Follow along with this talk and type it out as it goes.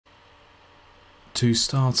To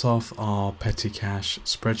start off our petty cash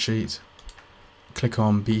spreadsheet, click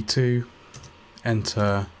on B2,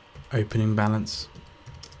 enter opening balance.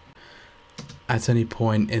 At any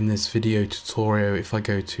point in this video tutorial, if I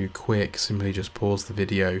go too quick, simply just pause the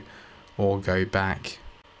video or go back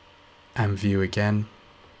and view again.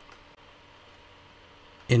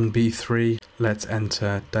 In B3, let's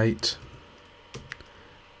enter date,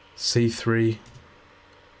 C3,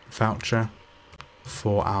 voucher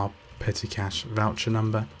for our petty cash voucher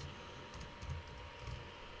number.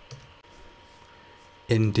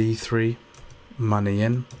 In D3, money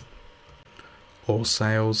in or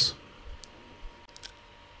sales.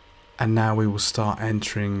 And now we will start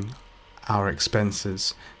entering our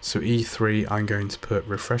expenses. So E3, I'm going to put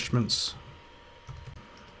refreshments.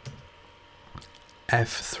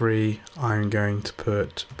 F3, I'm going to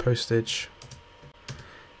put postage.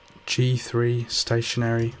 G3,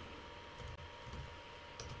 stationery.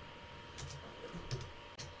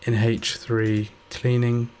 In H3,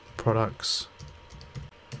 cleaning products.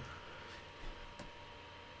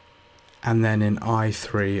 And then in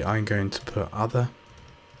I3, I'm going to put other.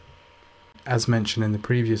 As mentioned in the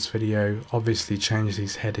previous video, obviously change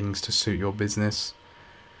these headings to suit your business.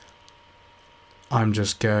 I'm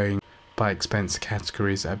just going by expense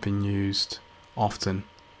categories that have been used often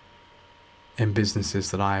in businesses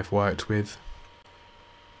that I have worked with.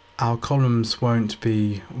 Our columns won't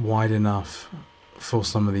be wide enough for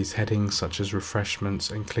some of these headings such as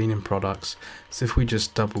refreshments and cleaning products, so if we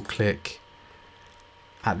just double click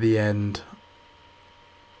at the end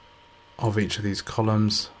of each of these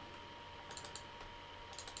columns,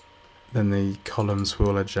 then the columns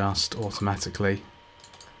will adjust automatically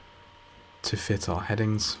to fit our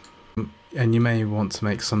headings. And you may want to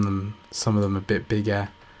make some of them a bit bigger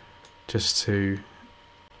just to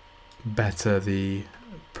better the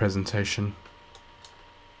presentation.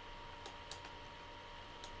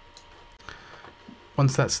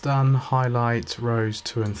 Once that's done, highlight rows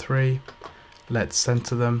 2 and 3, let's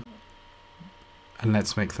center them and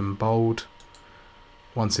let's make them bold,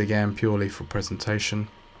 once again purely for presentation.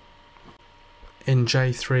 In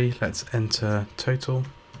J3, let's enter total,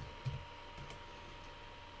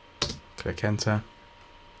 click enter,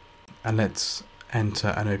 and let's enter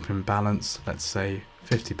an open balance, let's say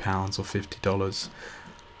 £50 or $50.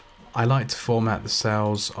 I like to format the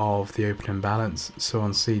cells of the opening balance, so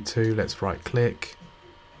on C2 let's right click,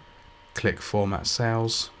 click format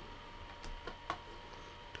cells,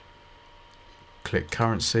 click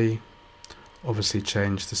currency, obviously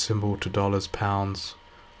change the symbol to dollars, pounds,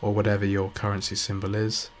 or whatever your currency symbol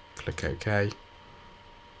is, click OK.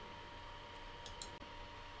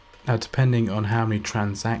 Now depending on how many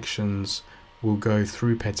transactions will go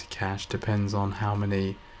through petty cash depends on how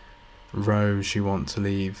many rows you want to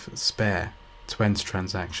leave spare to enter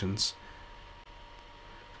transactions.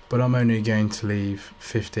 But I'm only going to leave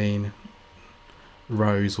 15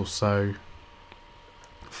 rows or so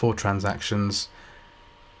for transactions.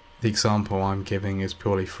 The example I'm giving is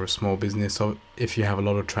purely for a small business, so if you have a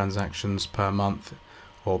lot of transactions per month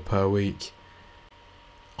or per week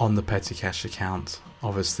on the petty cash account,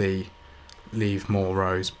 obviously leave more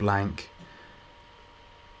rows blank.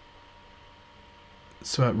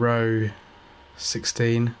 So at row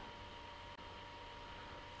 16,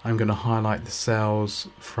 I'm going to highlight the cells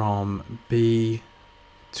from B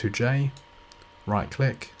to J, right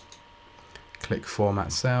click, click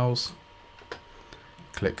format cells,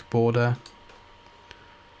 click border,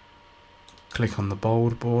 click on the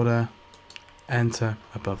bold border, enter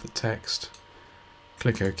above the text,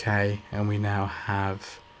 click OK, and we now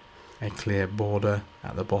have a clear border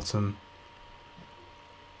at the bottom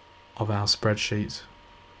of our spreadsheet.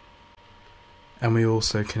 And we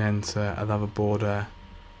also can enter another border,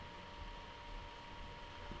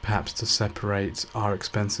 perhaps to separate our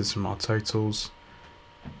expenses from our totals.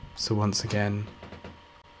 So once again,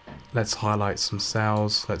 let's highlight some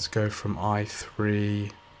cells. Let's go from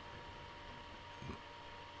I3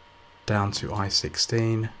 down to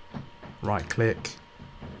I16, right click,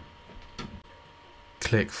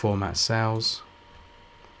 click format cells,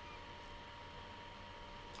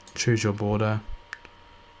 choose your border,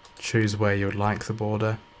 choose where you would like the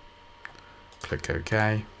border, click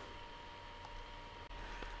OK,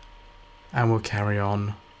 and we'll carry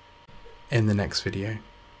on in the next video.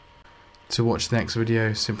 To watch the next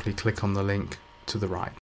video, simply click on the link to the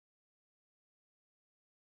right.